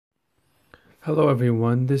Hello,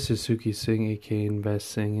 everyone. This is Suki Singh, aka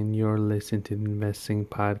Investing, and you're listening to the Investing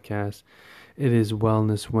Podcast. It is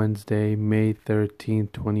Wellness Wednesday, May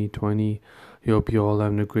 13th, 2020. I hope you all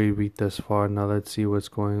having a great week thus far. Now, let's see what's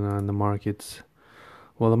going on in the markets.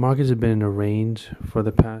 Well, the markets have been in a range for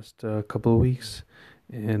the past couple of weeks,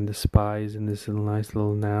 and the SPY is in this nice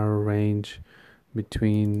little narrow range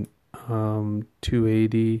between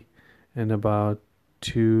 280 and about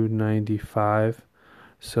 295.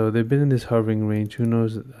 So they've been in this hovering range. Who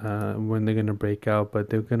knows when they're going to break out,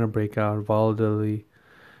 but they're going to break out volatility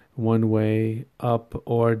one way, up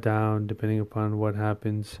or down, depending upon what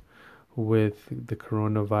happens with the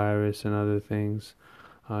coronavirus and other things.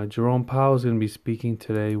 Jerome Powell is going to be speaking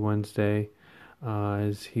today, Wednesday,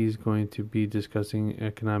 as he's going to be discussing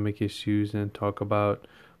economic issues and talk about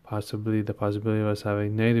possibly the possibility of us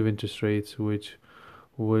having negative interest rates, which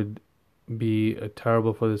would be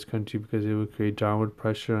terrible for this country because it would create downward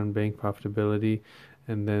pressure on bank profitability,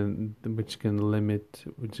 and then which is going to limit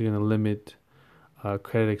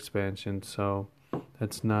credit expansion. So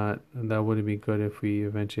that wouldn't be good if we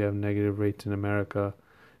eventually have negative rates in America,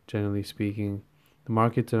 generally speaking. The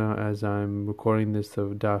markets are, as I'm recording this,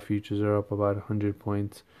 the Dow futures are up about 100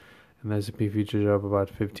 points, and the S&P futures are up about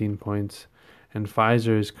 15 points. And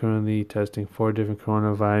Pfizer is currently testing 4 different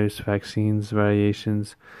coronavirus vaccines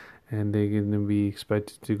variations, and they're going to be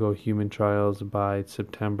expected to go human trials by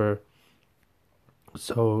September.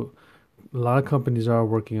 So a lot of companies are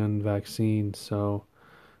working on vaccines. So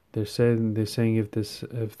they're saying if this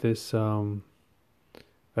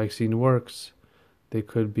vaccine works, they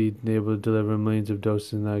could be able to deliver millions of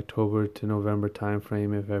doses in the October to November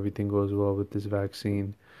timeframe if everything goes well with this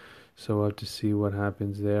vaccine. So we'll have to see what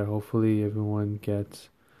happens there. Hopefully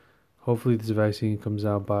this vaccine comes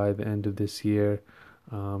out by the end of this year,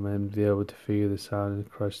 and be able to figure this out and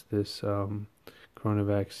crush this corona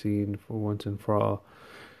vaccine for once and for all.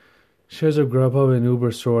 Shares of Grubhub and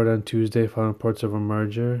Uber soared on Tuesday following reports of a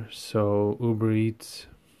merger. So Uber Eats,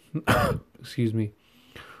 excuse me,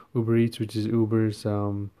 Uber Eats, which is Uber's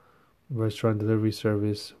restaurant delivery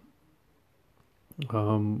service,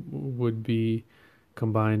 would be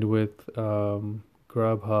combined with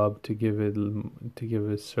Grubhub to give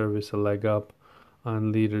its service a leg up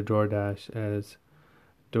on leader DoorDash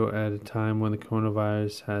at a time when the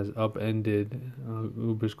coronavirus has upended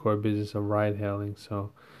Uber's core business of ride hailing.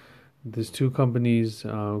 So these two companies,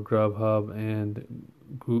 Grubhub and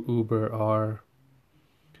Uber,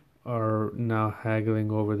 are now haggling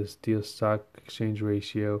over this deal stock exchange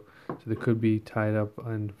ratio. So they could be tied up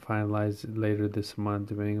and finalized later this month,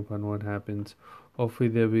 depending upon what happens. Hopefully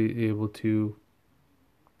they'll be able to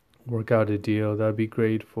work out a deal. That'd be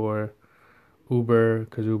great for Uber,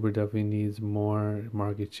 because Uber definitely needs more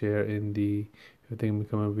market share if they can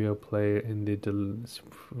become a real player in the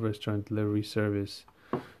restaurant delivery service.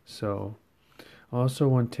 So also,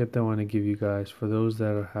 one tip that I want to give you guys, for those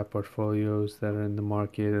that have portfolios that are in the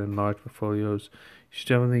market and large portfolios, you should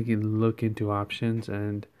definitely look into options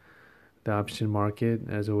and the option market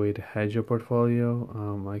as a way to hedge your portfolio.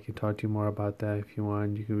 I can talk to you more about that if you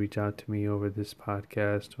want. You can reach out to me over this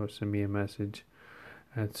podcast or send me a message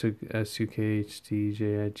at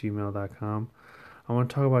sukhdj@gmail.com. I want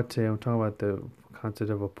to talk about today. I'm talking about the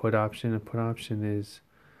concept of a put option. A put option is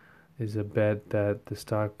a bet that the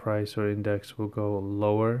stock price or index will go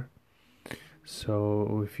lower.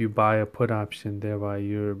 So if you buy a put option, thereby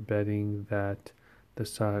you're betting that the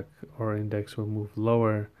stock or index will move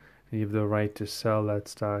lower, and you have the right to sell that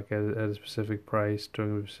stock at a specific price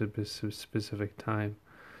during a specific time.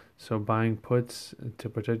 So buying puts to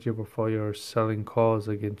protect your portfolio or selling calls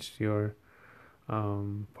against your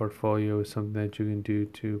portfolio is something that you can do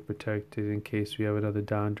to protect it in case we have another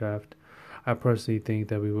downdraft. I personally think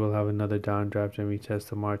that we will have another downdraft and retest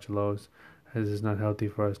the March lows, as it's not healthy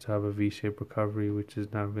for us to have a V-shaped recovery, which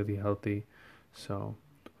is not really healthy. So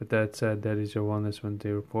with that said, that is your Wellness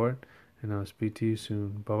Wednesday report, and I'll speak to you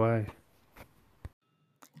soon. Bye-bye.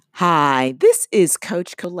 Hi, this is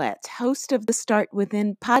Coach Colette, host of the Start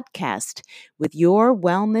Within podcast with your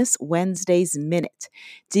Wellness Wednesdays Minute.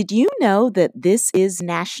 Did you know that this is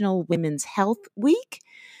National Women's Health Week?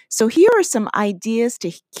 So here are some ideas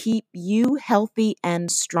to keep you healthy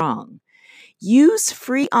and strong. Use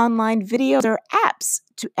free online videos or apps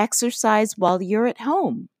to exercise while you're at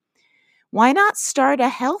home. Why not start a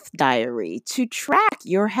health diary to track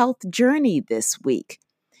your health journey this week?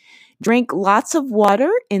 Drink lots of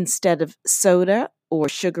water instead of soda or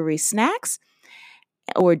sugary snacks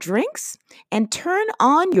or drinks, and turn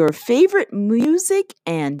on your favorite music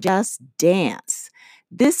and just dance.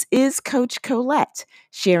 This is Coach Colette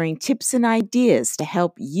sharing tips and ideas to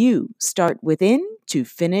help you start within to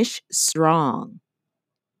finish strong.